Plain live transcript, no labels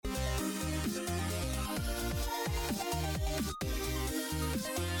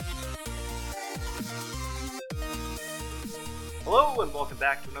Hello, and welcome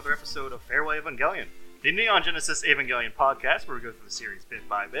back to another episode of Farewell Evangelion, the Neon Genesis Evangelion podcast where we go through the series bit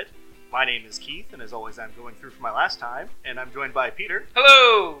by bit. My name is Keith, and as always, I'm going through for my last time, and I'm joined by Peter.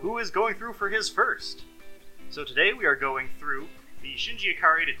 Hello! Who is going through for his first. So today we are going through the Shinji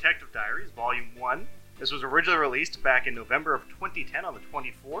Ikari Detective Diaries, Volume 1. This was originally released back in November of 2010 on the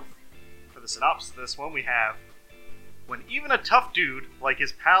 24th. For the synopsis of this one, we have: when even a tough dude like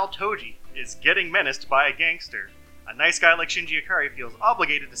his pal Toji is getting menaced by a gangster, a nice guy like Shinji Ikari feels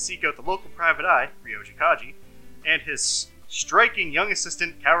obligated to seek out the local private eye, Ryoji Kaji, and his striking young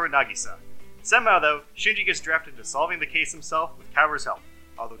assistant, Kaoru Nagisa. Somehow, though, Shinji gets drafted into solving the case himself with Kaoru's help,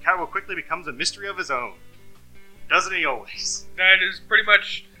 although Kaoru quickly becomes a mystery of his own. Doesn't he always? That's pretty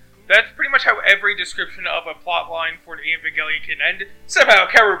much how every description of a plot line for the Evangelion can end. Somehow,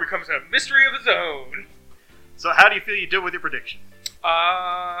 Kaoru becomes a mystery of his own. So how do you feel you did with your prediction?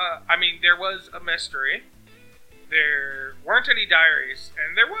 There was a mystery. There weren't any diaries,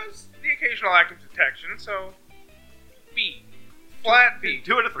 and there was the occasional act of detection, so B. Flat B.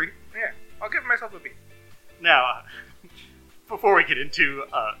 2 out of 3. Yeah, I'll give myself a B. Now, before we get into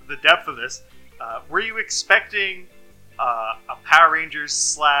the depth of this, were you expecting a Power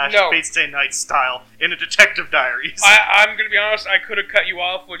Rangers / No. Fate Stay Night style in a Detective Diaries? I'm going to be honest, I could have cut you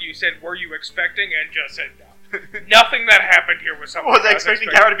off when you said, were you expecting, and just said no. Nothing that happened here was something Was I expecting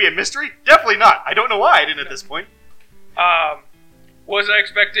Kaoru to be a mystery? Definitely not. I don't know why I didn't at this point. Was I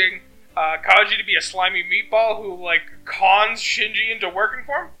expecting Kaji to be a slimy meatball who, cons Shinji into working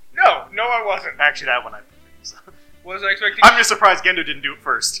for him? No, I wasn't. Actually, that one I believe. So. Was I expecting... I'm just surprised Gendo didn't do it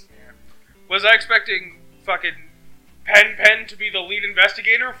first. Yeah. Was I expecting fucking Pen to be the lead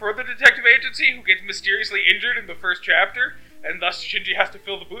investigator for the detective agency who gets mysteriously injured in the first chapter, and thus Shinji has to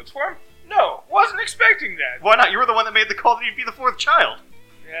fill the boots for him? No, wasn't expecting that. Why not? You were the one that made the call that you'd be the fourth child.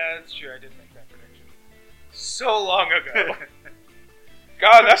 Yeah, that's true. I did make that prediction. So long ago.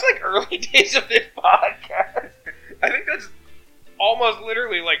 God, that's like early days of this podcast. I think that's almost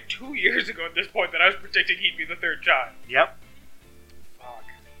literally 2 years ago at this point that I was predicting he'd be the third child. Yep.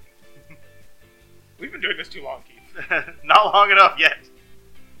 Fuck. We've been doing this too long, Keith. Not long enough yet.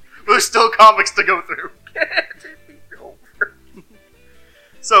 There's still comics to go through.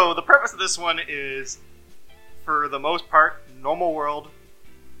 So, the premise of this one is, for the most part, normal world,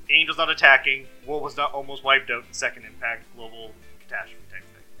 Angel's not attacking, world was not almost wiped out in Second Impact, global catastrophe type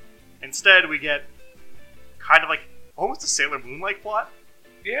thing. Instead, we get kind of almost a Sailor Moon-like plot.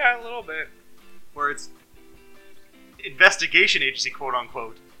 Yeah, a little bit. Where it's investigation agency,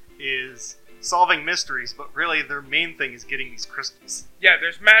 quote-unquote, is solving mysteries, but really their main thing is getting these crystals. Yeah,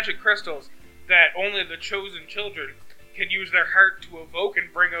 there's magic crystals that only the chosen children can use their heart to evoke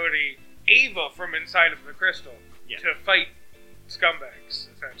and bring out a Ava from inside of the crystal to fight scumbags,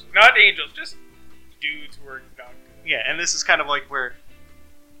 essentially. Not angels, just dudes who are not good. Yeah, and this is kind of where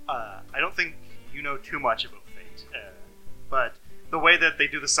I don't think you know too much about Fate, but the way that they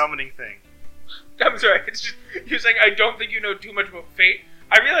do the summoning thing. I'm sorry, it's just, you're saying I don't think you know too much about Fate.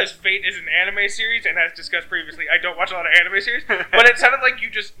 I realize Fate is an anime series, and as discussed previously, I don't watch a lot of anime series, but it sounded like you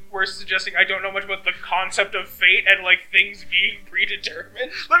just were suggesting I don't know much about the concept of fate and, things being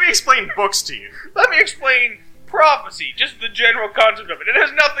predetermined. Let me explain books to you. Let me explain prophecy, just the general concept of it. It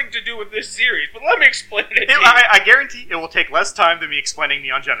has nothing to do with this series, but let me explain it to you. I guarantee it will take less time than me explaining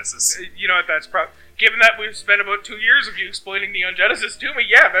Neon Genesis. You know what, that's probably... Given that we've spent about 2 years of you explaining Neon Genesis to me,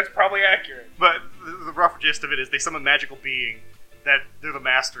 yeah, that's probably accurate. But the rough gist of it is they summon a magical being that they're the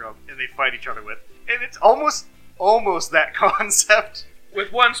master of, and they fight each other with. And it's almost that concept.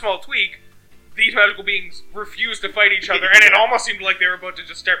 With one small tweak, these magical beings refuse to fight each other, and it almost seemed like they were about to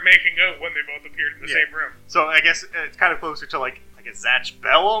just start making out when they both appeared in the same room. So I guess it's kind of closer to, a Zatch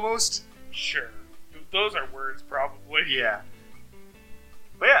Bell, almost? Sure. Those are words, probably. Yeah.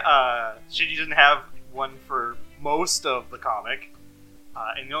 But yeah, Shinji doesn't have one for most of the comic,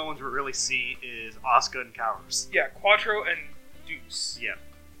 and the only ones we really see is Asuka and Kaoru's. Yeah, Quattro and Deuce. Yeah.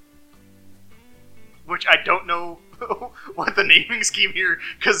 Which I don't know what the naming scheme here,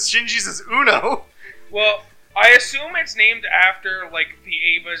 because Shinji's is Uno. Well, I assume it's named after, the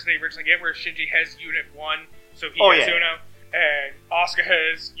Avas they originally get, where Shinji has Unit 1, so he has Uno, and Asuka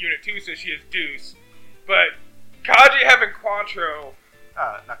has Unit 2, so she has Deuce. But Kaji having Quattro...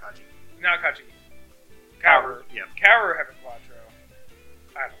 not Kaji. Not Kaji. Kaoru. Yeah. Kaoru having Quattro.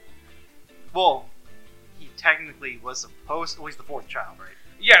 I don't know. Well, he technically was supposed... Well, he's the fourth child, right?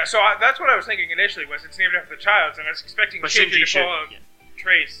 Yeah, so that's what I was thinking initially, was it's named after the child, and I was expecting Shinji to pull out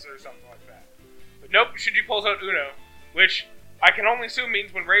Trace or something like that. But nope, Shinji pulls out Uno, which I can only assume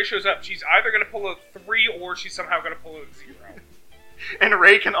means when Rei shows up, she's either going to pull out 3 or she's somehow going to pull out 0. And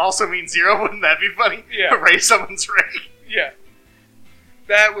Rei can also mean 0, wouldn't that be funny? Yeah. Rei summons Rei. Yeah.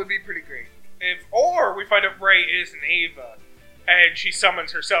 That would be pretty great. Or we find out Ray is an Ava, and she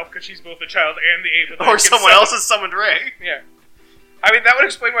summons herself because she's both a child and the Ava. Or someone else has summoned Ray. Yeah. I mean, that would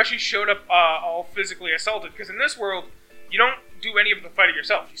explain why she showed up all physically assaulted, because in this world, you don't do any of the fighting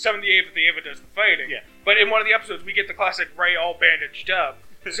yourself. You summon the Ava does the fighting. Yeah. But in one of the episodes, we get the classic Ray all bandaged up.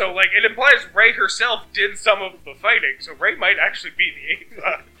 So, like, it implies Ray herself did some of the fighting, so Ray might actually be the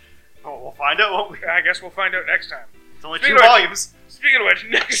Ava. Oh, we'll find out, won't we? I guess we'll find out next time. It's only 2 volumes. Speaking of which,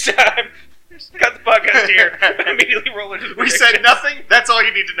 next time, just cut the podcast here, immediately roll into the We said nothing, that's all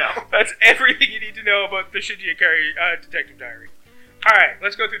you need to know. That's everything you need to know about the Shinji Ikari Detective Diary. Alright,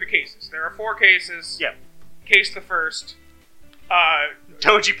 let's go through the cases. There are 4 cases. Yep. Case the first.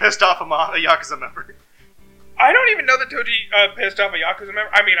 Toji pissed off a Yakuza member. I don't even know that Toji pissed off a Yakuza member.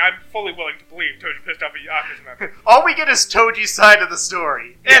 I mean, I'm fully willing to believe Toji pissed off a Yakuza member. All we get is Toji's side of the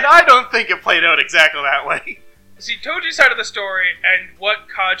story. Yeah. And I don't think it played out exactly that way. See, Toji's side of the story, and what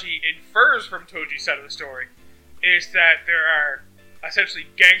Kaji infers from Toji's side of the story, is that there are essentially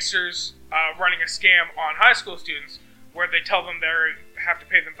gangsters running a scam on high school students, where they tell them they have to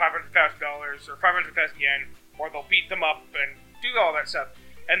pay them $500,000 or 500,000 yen, or they'll beat them up and do all that stuff.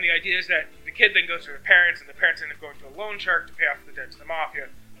 And the idea is that the kid then goes to their parents, and the parents end up going to a loan shark to pay off the debt to the mafia.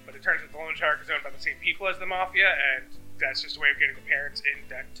 But it turns out the loan shark is owned by the same people as the mafia, and that's just a way of getting the parents in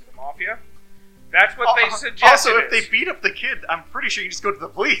debt to the mafia. That's what they suggest. Also, if they beat up the kid, I'm pretty sure you just go to the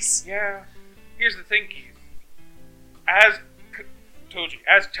police. Yeah. Here's the thing, Keith. As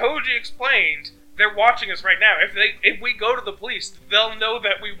Toji explained, they're watching us right now. If we go to the police, they'll know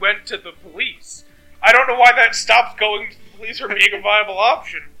that we went to the police. I don't know why that stops going to the police from being a viable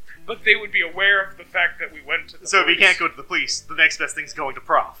option, but they would be aware of the fact that we went to the police. So if you can't go to the police, the next best thing is going to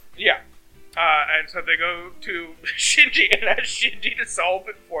Prof. Yeah. And so they go to Shinji and ask Shinji to solve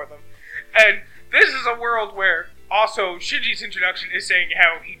it for them. And this is a world where also Shinji's introduction is saying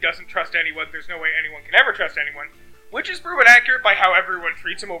how he doesn't trust anyone, there's no way anyone can ever trust anyone, which is proven accurate by how everyone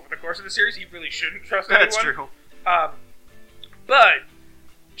treats him over the course of the series. He really shouldn't trust anyone. That's true. But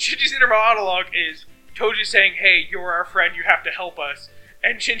Shinji's inner monologue is Toji saying, hey, you're our friend, you have to help us.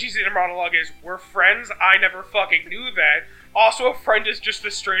 And Shinji's inner monologue is, we're friends? I never fucking knew that. Also, a friend is just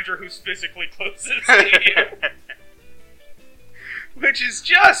the stranger who's physically closest to you. Which is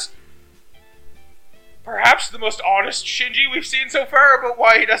just perhaps the most honest Shinji we've seen so far about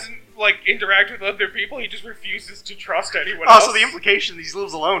why he doesn't, interact with other people. He just refuses to trust anyone else. Also, the implication is he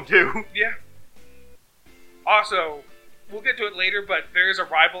lives alone, too. Yeah. Also, we'll get to it later, but there is a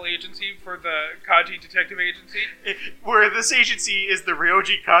rival agency for the Kaji Detective Agency. Where this agency is the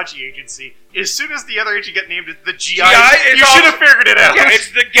Ryoji Kaji Agency. As soon as the other agency got named as the GI, you should have figured it out. Yeah,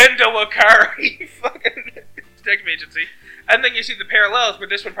 it's the Gendo Akari fucking Detective Agency. And then you see the parallels, where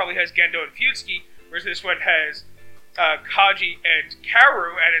this one probably has Gendo and Fuyutsuki, whereas this one has Kaji and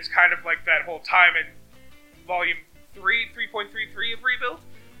Kaoru, and it's kind of like that whole time in Volume 3.33 of Rebuild,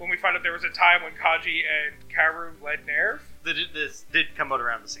 when we found out there was a time when Kaji and Kaoru led Nerve. This did come out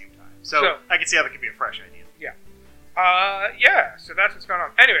around the same time. So I can see how that could be a fresh idea. Yeah. So that's what's going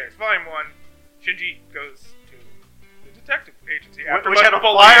on. Anyways, Volume 1, Shinji goes to the detective agency. Which had a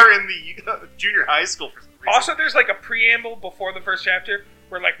flyer in the junior high school for some reason. Also, there's a preamble before the first chapter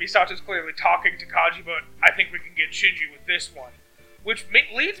where Misato's clearly talking to Kaji, but I think we can get Shinji with this one. Which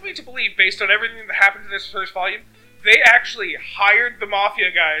leads me to believe, based on everything that happens in this first volume, they actually hired the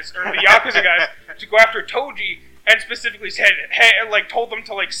Mafia guys, or the Yakuza guys, to go after Toji, and specifically said, hey, told them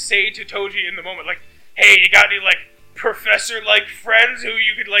to, say to Toji in the moment, hey, you got any, professor-like friends who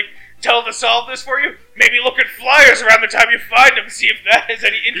you could, tell to solve this for you? Maybe look at flyers around the time you find them, see if that has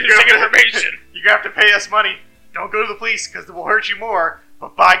any interesting information. You're gonna have to pay us money. Don't go to the police, because it will hurt you more,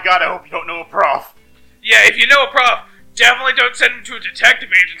 but by God, I hope you don't know a prof. Yeah, if you know a prof, definitely don't send him to a detective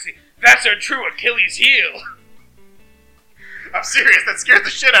agency. That's our true Achilles heel. I'm serious, that scared the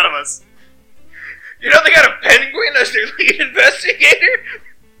shit out of us. You know they got a penguin as their lead investigator?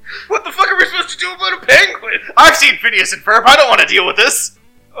 What the fuck are we supposed to do about a penguin? I've seen Phineas and Ferb, I don't want to deal with this.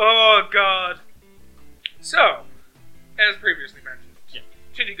 Oh, God. So, as previously mentioned,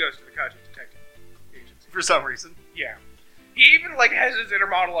 Shinji goes to the Kaji Detective Agency. For some reason. Yeah. He even, has his inner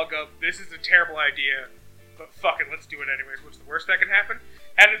monologue of, this is a terrible idea, but fuck it, let's do it anyways. What's the worst that can happen?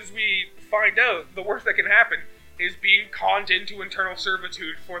 And as we find out, the worst that can happen is being conned into internal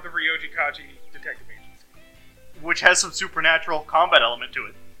servitude for the Ryoji Kaji Detective Agency. Which has some supernatural combat element to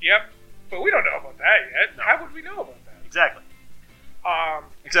it. Yep. But we don't know about that yet. No. How would we know about that? Exactly.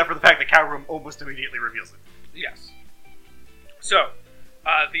 Except for the fact that Kaoru almost immediately reveals it. Yes. So,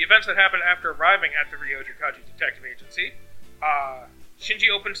 the events that happen after arriving at the Ryoji Kaji Detective Agency, Shinji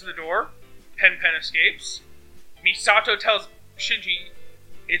opens the door, Pen escapes, Misato tells Shinji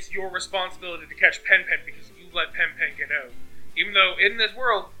it's your responsibility to catch Pen Pen because you let Pen Pen get out. Even though in this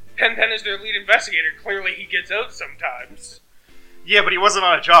world, Pen Pen is their lead investigator, clearly he gets out sometimes. Yeah, but he wasn't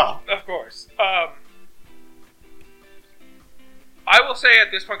on a job. Of course. I will say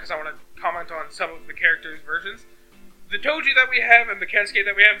at this point, because I want to comment on some of the characters' versions, the Toji that we have and the Kensuke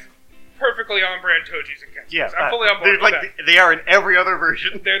that we have, perfectly on-brand Tojis and Kensuke. Yeah, I'm fully on board with that. They are in every other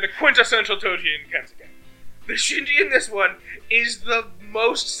version. They're the quintessential Toji and Kensuke. The Shinji in this one is the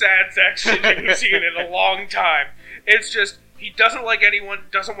most sad sack Shinji we've seen in a long time. It's just, he doesn't like anyone,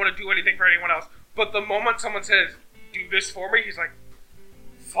 doesn't want to do anything for anyone else, but the moment someone says, do this for me, he's like,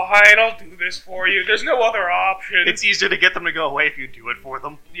 fine, I'll do this for you. There's no other option. It's easier to get them to go away if you do it for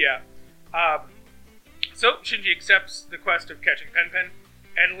them. Yeah. So, Shinji accepts the quest of catching Pen Pen,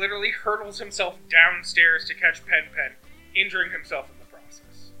 and literally hurtles himself downstairs to catch Pen Pen, injuring himself in the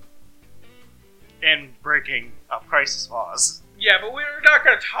process. And breaking a price clause. Yeah, but we're not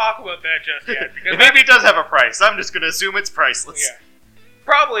going to talk about that just yet. Because maybe it does have a price. I'm just going to assume it's priceless. Yeah.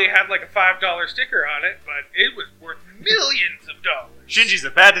 Probably had like a $5 sticker on it, but it was worth millions of dollars. Shinji's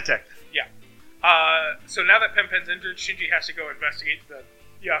a bad detective. Yeah. So now that Pen Pen's injured, Shinji has to go investigate the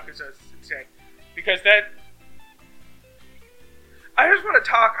Yakuza's instead. Because that... I just want to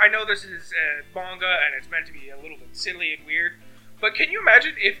talk, I know this is manga and it's meant to be a little bit silly and weird, but can you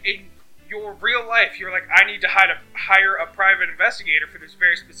imagine if in your real life you're like, I need to hire a private investigator for this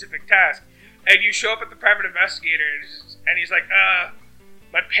very specific task, and you show up at the private investigator and he's like,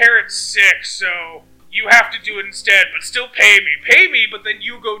 my parent's sick, so you have to do it instead, but still pay me, but then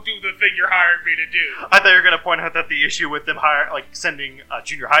you go do the thing you're hiring me to do. I thought you were going to point out that the issue with them sending a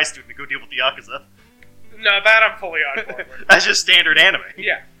junior high student to go deal with the Yakuza. No, that I'm fully on board with. That's just standard anime.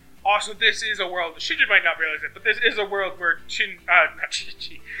 Yeah. Also, this is a world, Shinji might not realize it, but this is a world where this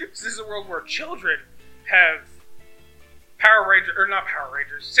is a world where children have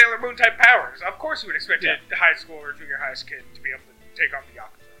Sailor Moon type powers. Of course you would expect a high school or junior high kid to be able to take on the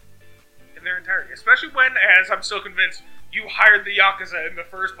Yakuza in their entirety. Especially when, as I'm still convinced, you hired the Yakuza in the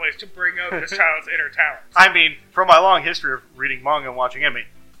first place to bring out this child's inner talents. I mean, from my long history of reading manga and watching anime,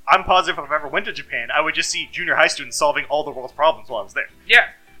 I'm positive if I ever went to Japan, I would just see junior high students solving all the world's problems while I was there. Yeah.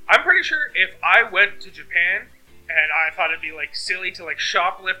 I'm pretty sure if I went to Japan and I thought it'd be like silly to like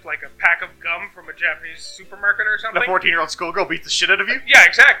shoplift like a pack of gum from a Japanese supermarket or something. The 14-year-old schoolgirl beats the shit out of you? Yeah,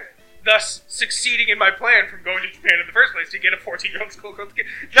 exactly. Thus succeeding in my plan from going to Japan in the first place to get a 14-year-old schoolgirl to get...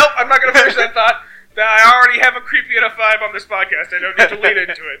 Nope, I'm not going to finish that thought. I already have a creepy enough vibe on this podcast. I don't need to lead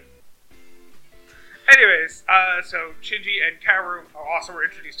into it. Anyways, so Shinji and Kaoru also were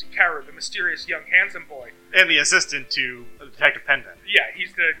introduced to Kaoru, the mysterious young handsome boy. And the assistant to Detective Pen Pen. Yeah,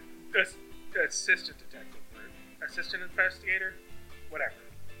 he's the assistant detective, or assistant investigator, whatever.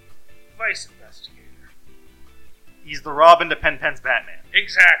 Vice investigator. He's the Robin to Pen Pen's Batman.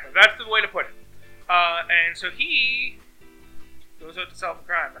 Exactly, that's the way to put it. And so he goes out to solve a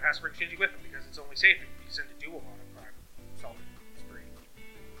crime, but has to bring Shinji with him because it's only safe if you send a duo on a crime solving spree.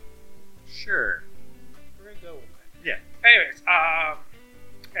 Sure. We're gonna go with that. Yeah. Anyways,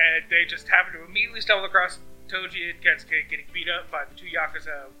 and they just happen to immediately stumble across Toji and Kensuke getting beat up by the two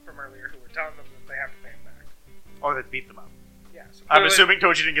Yakuza from earlier who were telling them that they have to pay him back. Or they beat them up. Yeah. So I'm assuming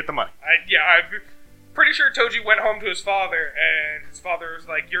Toji didn't get the money. I'm pretty sure Toji went home to his father, and his father was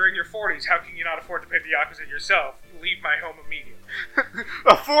like, "You're in your 40s. How can you not afford to pay the Yakuza yourself? Leave my home immediately."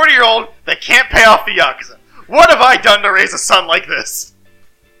 A 40-year-old that can't pay off the Yakuza. What have I done to raise a son like this?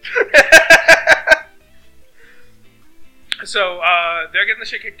 So, they're getting the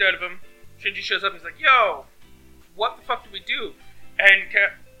shit kicked out of him. Shinji shows up and he's like, "Yo, what the fuck do we do?" And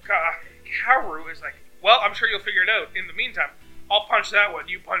Kaoru is like, "Well, I'm sure you'll figure it out. In the meantime, I'll punch that one,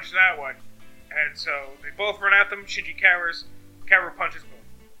 you punch that one." And so they both run at them. Shinji cowers. Kaoru punches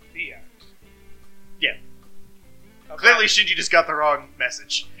both. The end. Yeah. Okay. Clearly Shinji just got the wrong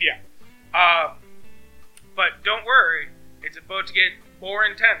message. Yeah. But don't worry, it's about to get more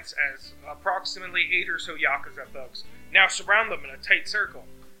intense as approximately 8 or so Yakuza thugs now surround them in a tight circle.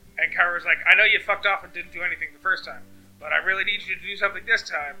 And Kaoru's like, "I know you fucked off and didn't do anything the first time, but I really need you to do something this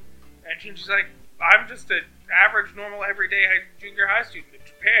time." And Shinji's like, "I'm just an average, normal, everyday junior high student in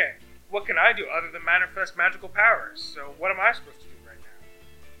Japan. What can I do other than manifest magical powers? So what am I supposed to do right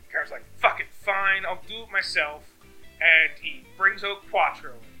now?" Kaoru's like, "Fuck it, fine, I'll do it myself." And he brings out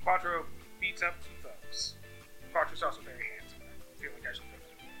Quattro. And Quattro beats up some thugs. Quattro's also very handsome. I feel like I should put it.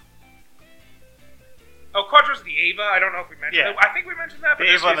 Oh, Quattro's the Ava. I don't know if we mentioned that. I think we mentioned that. But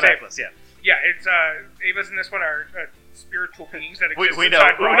the Ava on the necklace, yeah. Yeah, it's Avas in this one are spiritual beings that exist we know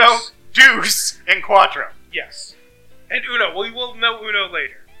inside Uno, rocks. Deuce, and Quattro. Yes. And Uno. We will know Uno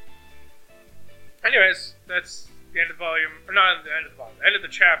later. Anyways, that's the end of the volume, or not the end of the volume, the end of the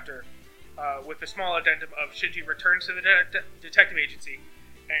chapter, with the small addendum of Shinji returns to the detective agency,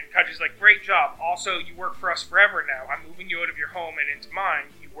 and Kaji's like, great job. Also, you work for us forever now. I'm moving you out of your home and into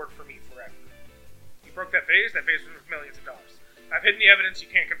mine. You work for me forever. You broke that vase. That vase was worth millions of dollars. I've hidden the evidence. You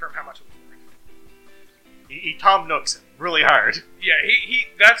can't confirm how much it was worth. He Tom Nooks it really hard. Yeah, he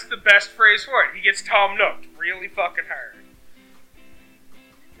that's the best phrase for it. He gets Tom Nooked really fucking hard.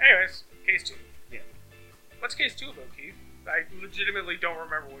 Anyways, case 2. Yeah. What's case 2 about, Keith? I legitimately don't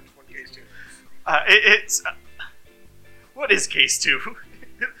remember which one case 2 is. What is case 2?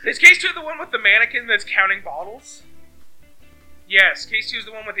 Is case 2 the one with the mannequin that's counting bottles? Yes, case 2 is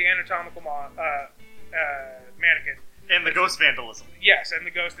the one with the anatomical mannequin. And the ghost vandalism. Yes, and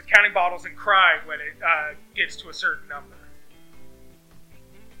the ghost that's counting bottles and crying when it gets to a certain number.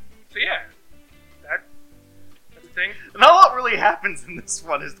 So yeah, that's a thing. Not a lot really happens in this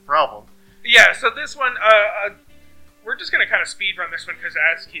one is the problem. Yeah, so this one, we're just going to kind of speed run this one because,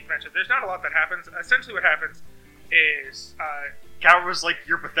 as Keith mentioned, there's not a lot that happens. Essentially what happens is... Kaoru's like,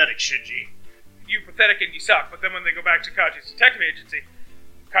 you're pathetic, Shinji. You're pathetic and you suck, but then when they go back to Kaji's detective agency,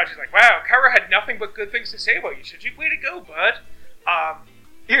 Kaji's like, wow, Kaoru had nothing but good things to say about you, Shinji. Way to go, bud.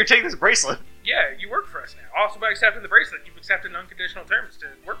 Here, take this bracelet. Yeah, you work for us now. Also, by accepting the bracelet, you've accepted unconditional terms to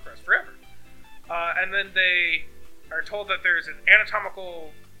work for us forever. And then they are told that there's an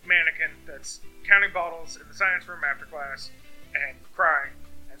anatomical mannequin that's counting bottles in the science room after class and crying.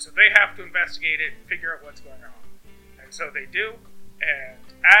 And so they have to investigate it and figure out what's going on. And so they do. And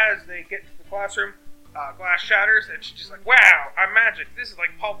as they get to the classroom, glass shatters, and she's just like, wow, I'm magic. This is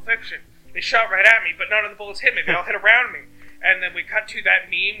like Pulp Fiction. They shot right at me, but none of the bullets hit me. They all hit around me. And then we cut to that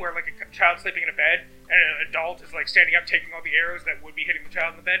meme where like a child's sleeping in a bed, and an adult is like standing up taking all the arrows that would be hitting the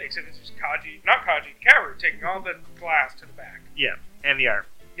child in the bed, except it's just Kaoru taking all the glass to the back. Yeah, and the arm.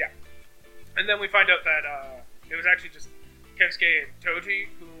 Yeah. And then we find out that it was actually just Kensuke and Toji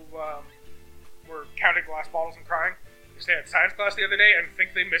who were counting glass bottles and crying. Because they had science class the other day and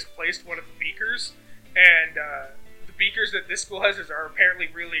think they misplaced one of the beakers. And the beakers that this school has are apparently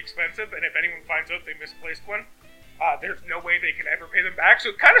really expensive, and if anyone finds out they misplaced one, there's no way they can ever pay them back. So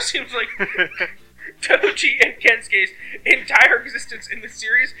it kind of seems like Toji and Kensuke's entire existence in the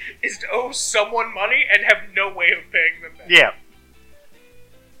series is to owe someone money and have no way of paying them back. Yeah.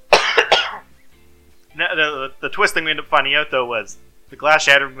 Now, the twist thing we ended up finding out, though, was the glass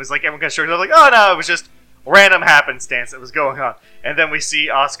shattering was like, everyone got shocked. Like, oh no, it was just random happenstance that was going on. And then we see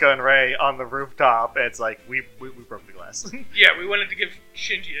Asuka and Rei on the rooftop, and it's like, we broke the glass. Yeah, we wanted to give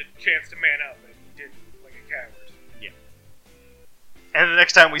Shinji a chance to man up, and he did like a coward. Yeah. And the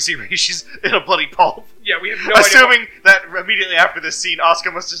next time we see Rei, she's in a bloody pulp. Yeah, we have no Assuming idea. that immediately after this scene,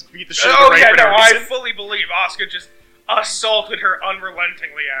 Asuka must just beat the shit out of Rei for no I reason. fully believe Asuka just assaulted her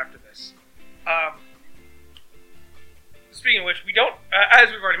unrelentingly after this. Speaking of which, we don't, as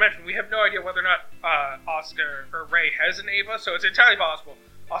we've already mentioned, we have no idea whether or not Asuka or Rei has an Eva, so it's entirely possible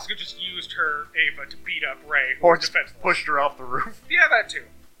Asuka just used her Eva to beat up Rei, who Or was just defenseless. pushed her off the roof. Yeah, that too.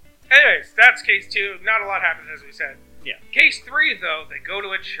 Anyways, that's case 2. Not a lot happens, as we said. Yeah. Case 3, though, they go to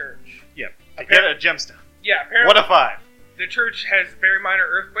a church. Yeah. To get a gemstone. Yeah, apparently. 1 of 5. The church has very minor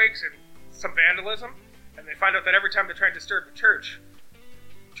earthquakes and some vandalism, and they find out that every time they try and disturb the church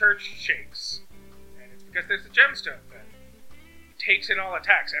shakes. And it's because there's a gemstone that takes in all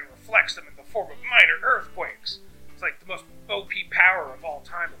attacks and reflects them in the form of minor earthquakes. It's like the most OP power of all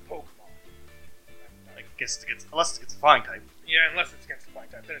time in Pokemon. I guess unless it's against the flying type. Yeah, unless it's against the flying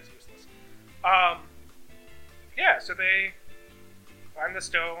type, then it's useless. Yeah, so they find the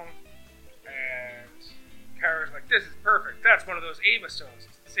stone, and Kaoru's like, this is perfect. That's one of those Eva stones.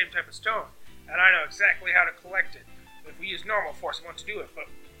 It's the same type of stone, and I know exactly how to collect it. If we use normal force, I want to do it, but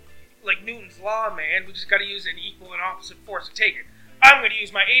like Newton's law, man, we just gotta use an equal and opposite force to take it. I'm gonna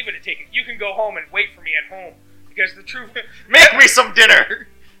use my Eva to take it. You can go home and wait for me at home, because the truth... Make me some dinner!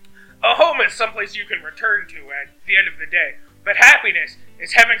 A home is someplace you can return to at the end of the day. But happiness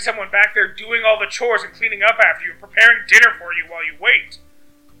is having someone back there doing all the chores and cleaning up after you and preparing dinner for you while you wait.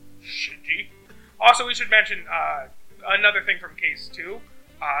 Shinji. Also, we should mention another thing from Case 2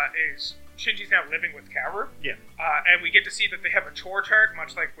 is Shinji's now living with Kaoru. Yeah. And we get to see that they have a chore chart,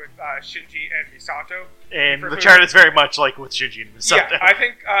 much like with Shinji and Misato. And the chart is very much like with Shinji and Misato. Yeah, I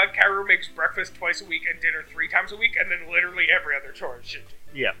think Kaoru makes breakfast twice a week and dinner 3 times a week, and then literally every other chore is Shinji.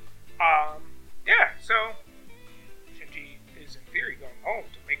 Yeah. Yeah, so Shinji is in theory going home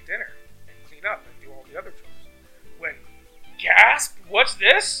to make dinner and clean up and do all the other chores. When, gasp, what's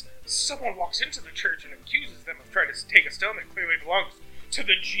this? Someone walks into the church and accuses them of trying to take a stone that clearly belongs to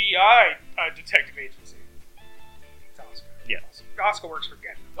the GI detective agency. It's Asuka. Yeah. Asuka works for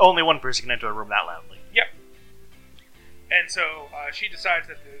Gen. Only one person can enter a room that loudly. Yep. And so she decides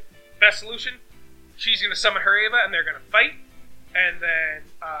that the best solution, she's going to summon her Eva, and they're going to fight. And then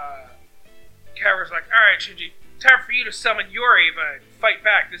Kaoru's like, all right, Shinji, time for you to summon your Eva and fight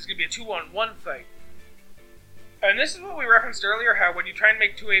back. This is going to be a 2-on-1 fight. And this is what we referenced earlier, how when you try and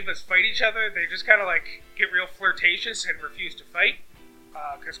make two Evas fight each other, they just kind of like get real flirtatious and refuse to fight.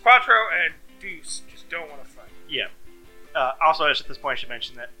 Because Quattro and Deuce just don't want to fight. Yeah. Also, at this point, I should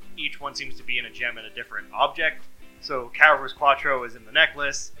mention that each one seems to be in a gem in a different object. So Kaoru's Quattro is in the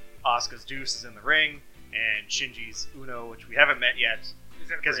necklace, Asuka's Deuce is in the ring, and Shinji's Uno, which we haven't met yet,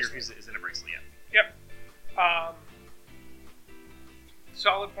 because he refuses, is in a bracelet yet. Yep.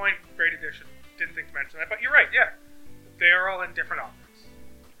 Solid point, great addition. Didn't think to mention that, but you're right, yeah. They are all in different objects.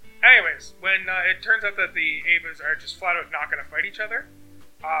 Anyways, when it turns out that the Evas are just flat out not going to fight each other,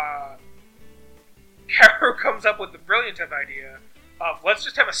 Kaoru comes up with the brilliant idea of let's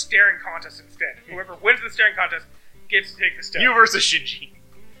just have a staring contest instead. Whoever wins the staring contest gets to take the stone. You versus Shinji.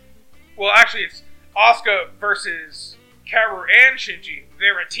 Well, actually, it's Asuka versus Kaoru and Shinji.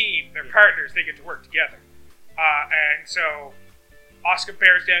 They're a team. They're partners. They get to work together. And so Asuka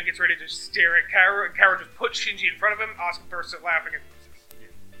bears down, gets ready to stare at Kaoru, and Kaoru just puts Shinji in front of him. Asuka bursts out laughing and loses.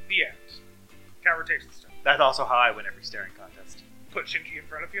 The end. Kaoru takes the stone. That's also how I win every staring contest. Put Shinji in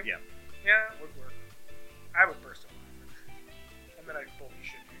front of you? Yeah. Yeah, it would work. I would burst out laughing. And then I'd bully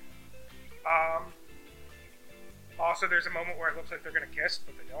Shinji. Also, there's a moment where it looks like they're going to kiss,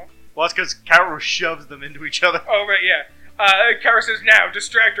 but they don't. Well, it's because Kaoru shoves them into each other. Oh, right, yeah. Kaoru says, now,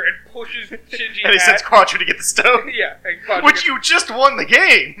 distract her, and pushes Shinji and he sends Quattro to get the stone. Yeah. And Which you just won the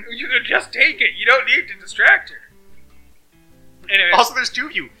game! You could just take it. You don't need to distract her. Anyways. Also, there's two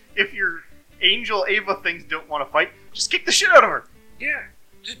of you. If your Angel Ava things don't want to fight, just kick the shit out of her. Yeah.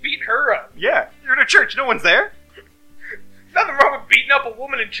 Just beat her up. Yeah. You're in a church. No one's there. Nothing wrong with beating up a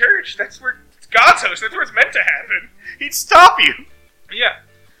woman in church. That's where it's God's house. That's where it's meant to happen. He'd stop you. Yeah.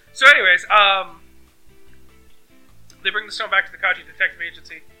 So anyways, they bring the stone back to the Kaji Detective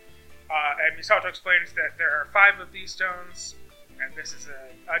Agency, and Misato explains that there are 5 of these stones, and this is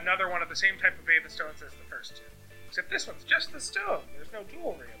another one of the same type of Eva stones as the first 2. Except this one's just the stone. There's no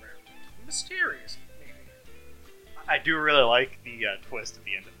jewelry around it. Mysterious, maybe. I do really like the twist at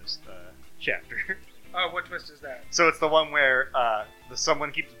the end of this chapter. Oh, what twist is that? So it's the one where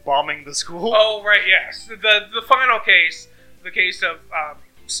someone keeps bombing the school. Oh, right, yes. The final case, the case of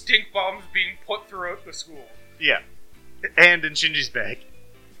stink bombs being put throughout the school. Yeah. And in Shinji's bag.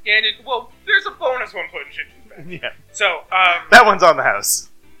 And there's a bonus one put in Shinji's bag. Yeah. So, that one's on the house.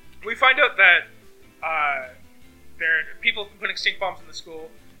 We find out that there are people putting stink bombs in the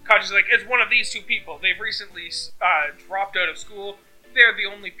school. Kaji's like, it's one of these 2 people. They've recently dropped out of school. They're the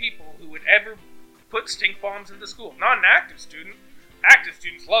only people who would ever put stink bombs in the school. Not an active student. Active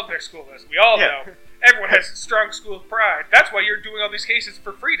students love their school, as we all know. Everyone has strong school pride. That's why you're doing all these cases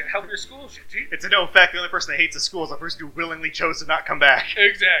for free, to help your school, Shinji. It's a known fact the only person that hates the school is the person who willingly chose to not come back.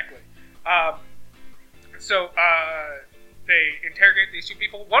 Exactly. So they interrogate these 2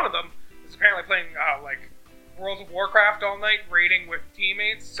 people. One of them is apparently playing World of Warcraft all night, raiding with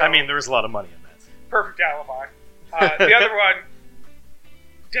teammates. So I mean, there was a lot of money in that. Perfect alibi. The other one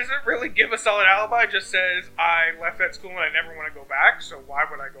doesn't really give a solid alibi, just says, I left that school and I never want to go back, so why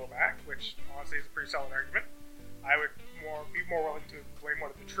would I go back? Which, honestly, is a pretty solid argument. I would be more willing to blame one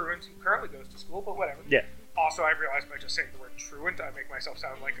of the truants who currently goes to school, but whatever. Yeah. Also, I realized by just saying the word truant, I make myself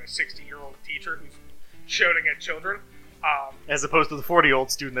sound like a 60-year-old teacher who's shouting at children. As opposed to the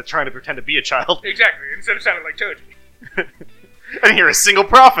 40-year-old student that's trying to pretend to be a child. Exactly, instead of sounding like Toji. I didn't hear a single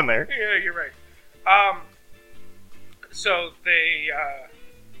prof in there. Yeah, you're right. So they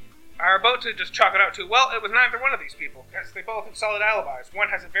are about to just chalk it out to, well, it was neither one of these people, because they both have solid alibis. One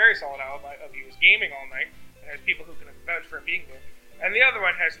has a very solid alibi of he was gaming all night, and has people who can vouch for him being there. And the other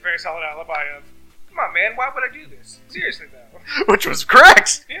one has a very solid alibi of, come on, man, why would I do this? Seriously, though. Which was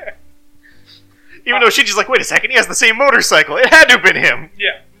correct! Yeah. Even though Shinji's like, wait a second, he has the same motorcycle. It had to have been him!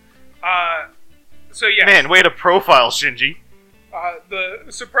 Yeah. So, yeah. Man, way to profile Shinji.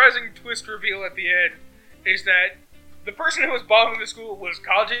 The surprising twist reveal at the end is that the person who was bombing the school was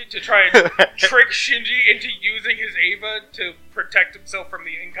Kaji to try and trick Shinji into using his Eva to protect himself from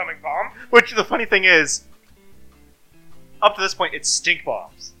the incoming bomb. Which, the funny thing is, up to this point, it's stink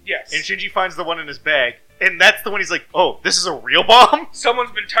bombs. Yes. And Shinji finds the one in his bag, and that's the one he's like, oh, this is a real bomb?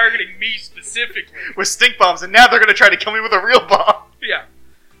 Someone's been targeting me specifically. With stink bombs, and now they're going to try to kill me with a real bomb. Yeah.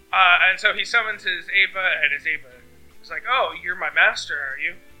 And so he summons his Eva, and his Eva is like, oh, you're my master, are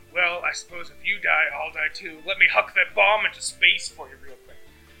you? Well, I suppose if you die, I'll die too. Let me huck that bomb into space for you real quick.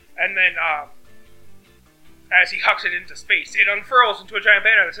 And then, as he hucks it into space, it unfurls into a giant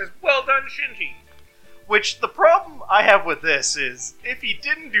banner that says, well done, Shinji. Which, the problem I have with this is, if he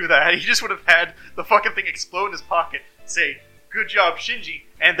didn't do that, he just would have had the fucking thing explode in his pocket, say, "Good job, Shinji,"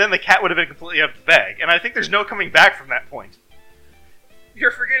 and then the cat would have been completely out of the bag. And I think there's no coming back from that point.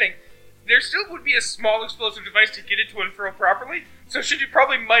 You're forgetting. There still would be a small explosive device to get it to unfurl properly, so Shinji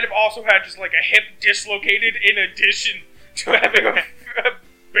probably might have also had just like a hip dislocated in addition to having a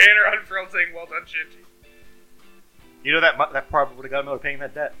banner unfurled saying, "Well done, Shinji." You know, that probably would have got him out of paying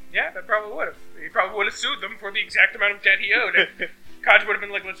that debt. Yeah, that probably would have. He probably would have sued them for the exact amount of debt he owed. And Kaji would have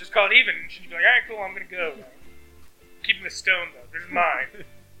been like, "Let's just call it even." And Shinji'd be like, "Alright, cool, I'm gonna go. Keeping the stone, though. This is mine.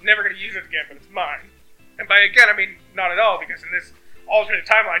 Never gonna use it again, but it's mine." And by again, I mean not at all, because in this alternate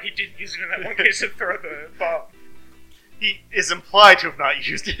timeline, he did use it in that one case to throw the bomb. He is implied to have not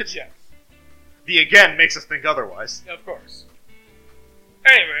used it. Yes. The again makes us think otherwise. Of course.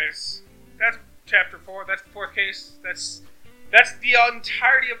 Anyways, that's Chapter 4. That's the fourth case. That's the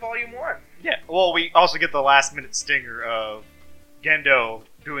entirety of Volume 1. Yeah, well, we also get the last-minute stinger of Gendo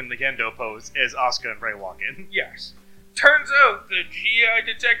doing the Gendo pose as Asuka and Rei walk in. Yes. Turns out the GI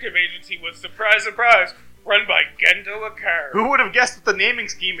Detective Agency was, surprise, surprise, run by Gendo Akari. Who would have guessed the naming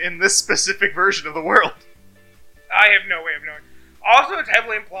scheme in this specific version of the world? I have no way of knowing. Also, it's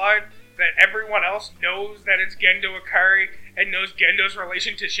heavily implied that everyone else knows that it's Gendo Akari and knows Gendo's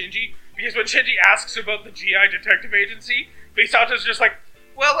relation to Shinji, because when Shinji asks about the GI Detective Agency, Misato's just like,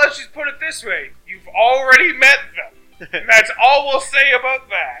 "Well, let's just put it this way. You've already met them. And that's all we'll say about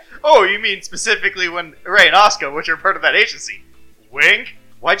that." Oh, you mean specifically when Rei and Asuka, which are part of that agency. Wink?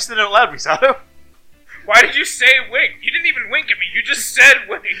 Why'd you say that out loud, Misato? Why did you say wink? You didn't even wink at me. You just said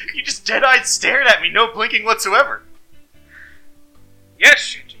wink. You just dead-eyed stared at me, no blinking whatsoever. Yes,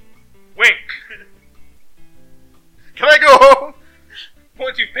 Shinji. Wink. Can I go home?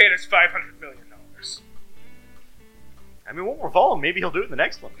 Once you've paid us $500 million. I mean, we'll revolve him. Maybe he'll do it in the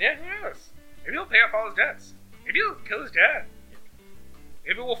next one. Yeah, who knows? Maybe he'll pay off all his debts. Maybe he'll kill his dad.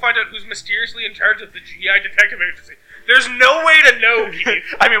 Maybe we'll find out who's mysteriously in charge of the GI Detective Agency. There's no way to know, Keith.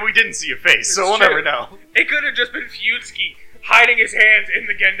 I mean, we didn't see a face, so we'll never know. It could have just been Fuyutsuki hiding his hands in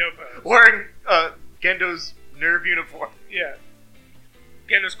the Gendo pose. Wearing Gendo's nerve uniform. Yeah.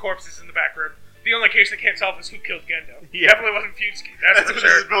 Gendo's corpse is in the back room. The only case they can't solve is who killed Gendo. Yeah. Definitely wasn't Fuyutsuki. That's what for this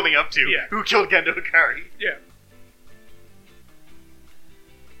sure. is building up to. Yeah. Who killed Gendo Akari? Yeah.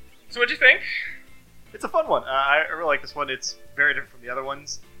 So what'd you think? It's a fun one. I really like this one. It's very different from the other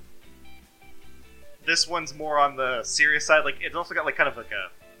ones. This one's more on the serious side. Like, it's also got like kind of like a...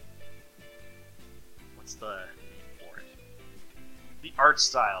 What's the name for it? The art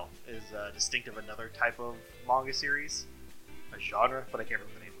style is distinct of another type of manga series. A genre, but I can't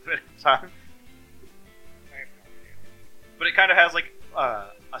remember the name of it at the time. I have no idea. But it kind of has like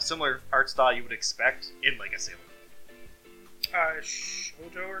a similar art style you would expect in like a Sailor Moon.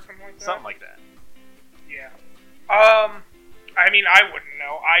 Shoujo or something like that? Something like that. Yeah. I mean, I wouldn't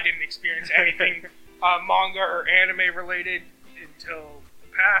know. I didn't experience anything manga or anime related until the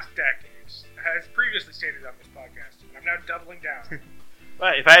past decades, as previously stated on this podcast. And I'm now doubling down.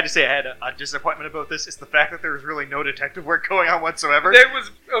 But if I had to say I had a disappointment about this, it's the fact that there was really no detective work going on whatsoever. There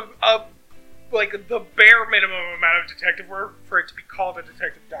was like the bare minimum amount of detective work for it to be called a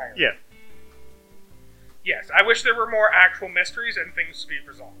detective diary. Yeah. Yes, I wish there were more actual mysteries and things to be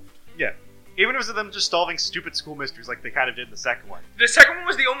resolved. Yeah. Even if it was them just solving stupid school mysteries like they kind of did in the second one. The second one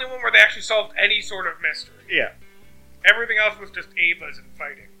was the only one where they actually solved any sort of mystery. Yeah. Everything else was just Avas and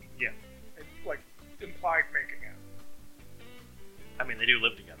fighting. Yeah. And, like, implied making out. I mean, they do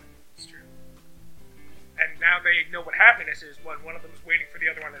live together. It's true. And now they know what happiness is when one of them's waiting for the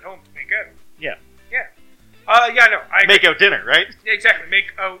other one at home to make out. Yeah. Yeah. Yeah, no. Make out dinner, right? Yeah, exactly.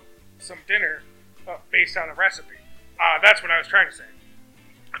 Make out some dinner based on a recipe. That's what I was trying to say.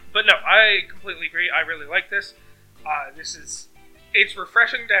 But no, I completely agree. I really like this. It's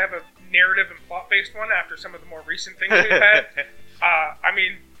refreshing to have a narrative and plot-based one after some of the more recent things we've had.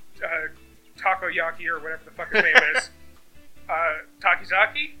 Takoyaki, or whatever the fuck his name is.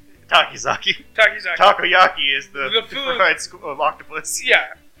 Takizaki? Takizaki. Takizaki. Takoyaki is the food fried school of octopus.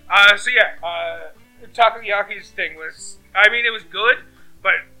 Yeah. Takoyaki's thing was, I mean, it was good,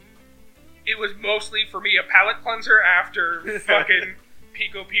 but it was mostly, for me, a palate cleanser after fucking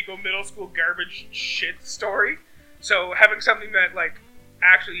Pico Pico middle school garbage shit story. So having something that, like,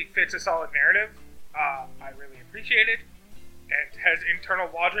 actually fits a solid narrative, I really appreciate it, and has internal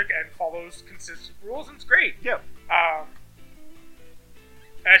logic and follows consistent rules, and it's great. Yeah.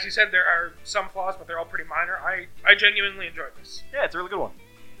 As you said, there are some flaws, but they're all pretty minor. I genuinely enjoyed this. Yeah, it's a really good one.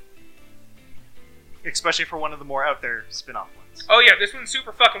 Especially for one of the more out there spin-off ones. Oh yeah, this one's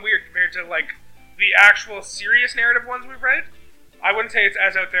super fucking weird compared to, like, the actual serious narrative ones we've read. I wouldn't say it's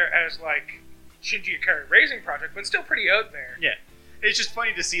as out there as, like, Shinji Ikari Raising Project, but still pretty out there. Yeah. It's just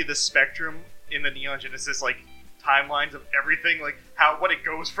funny to see the spectrum in the Neon Genesis, like, timelines of everything, like, what it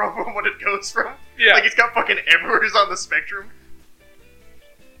goes from and what it goes from. Yeah. Like, it's got fucking everywhere's on the spectrum.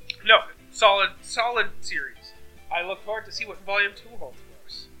 No, solid series. I look forward to see what Volume 2 holds for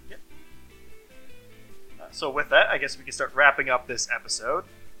us. Yep. So with that, I guess we can start wrapping up this episode.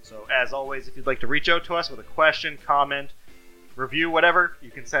 So as always, if you'd like to reach out to us with a question, comment, review, whatever,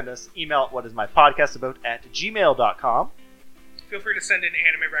 you can send us email at whatismypodcastabout@gmail.com. Feel free to send in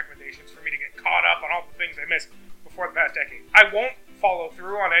anime recommendations for me to get caught up on all the things I missed before the past decade. I won't follow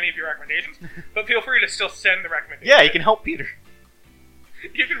through on any of your recommendations, but feel free to still send the recommendations. Yeah, you can help Peter.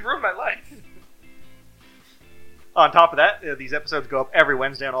 You can ruin my life. On top of that, these episodes go up every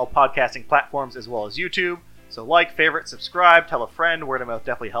Wednesday on all podcasting platforms as well as YouTube. So like, favorite, subscribe, tell a friend. Word of mouth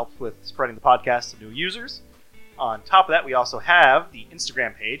definitely helps with spreading the podcast to new users. On top of that, we also have the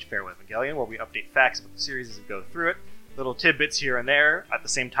Instagram page, Farewell Evangelion, where we update facts about the series as we go through it. Little tidbits here and there at the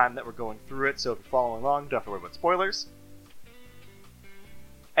same time that we're going through it, so if you're following along, don't have to worry about spoilers.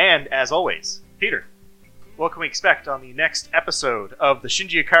 And, as always, Peter, what can we expect on the next episode of the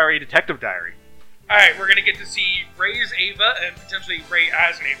Shinji Ikari Detective Diary? Alright, we're going to get to see Rei's Ava, and potentially Rei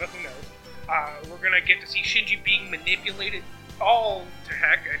as an Ava, who knows. We're going to get to see Shinji being manipulated all to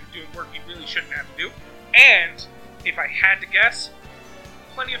heck and doing work he really shouldn't have to do. And, if I had to guess,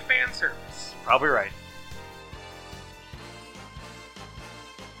 plenty of fan service. Probably right.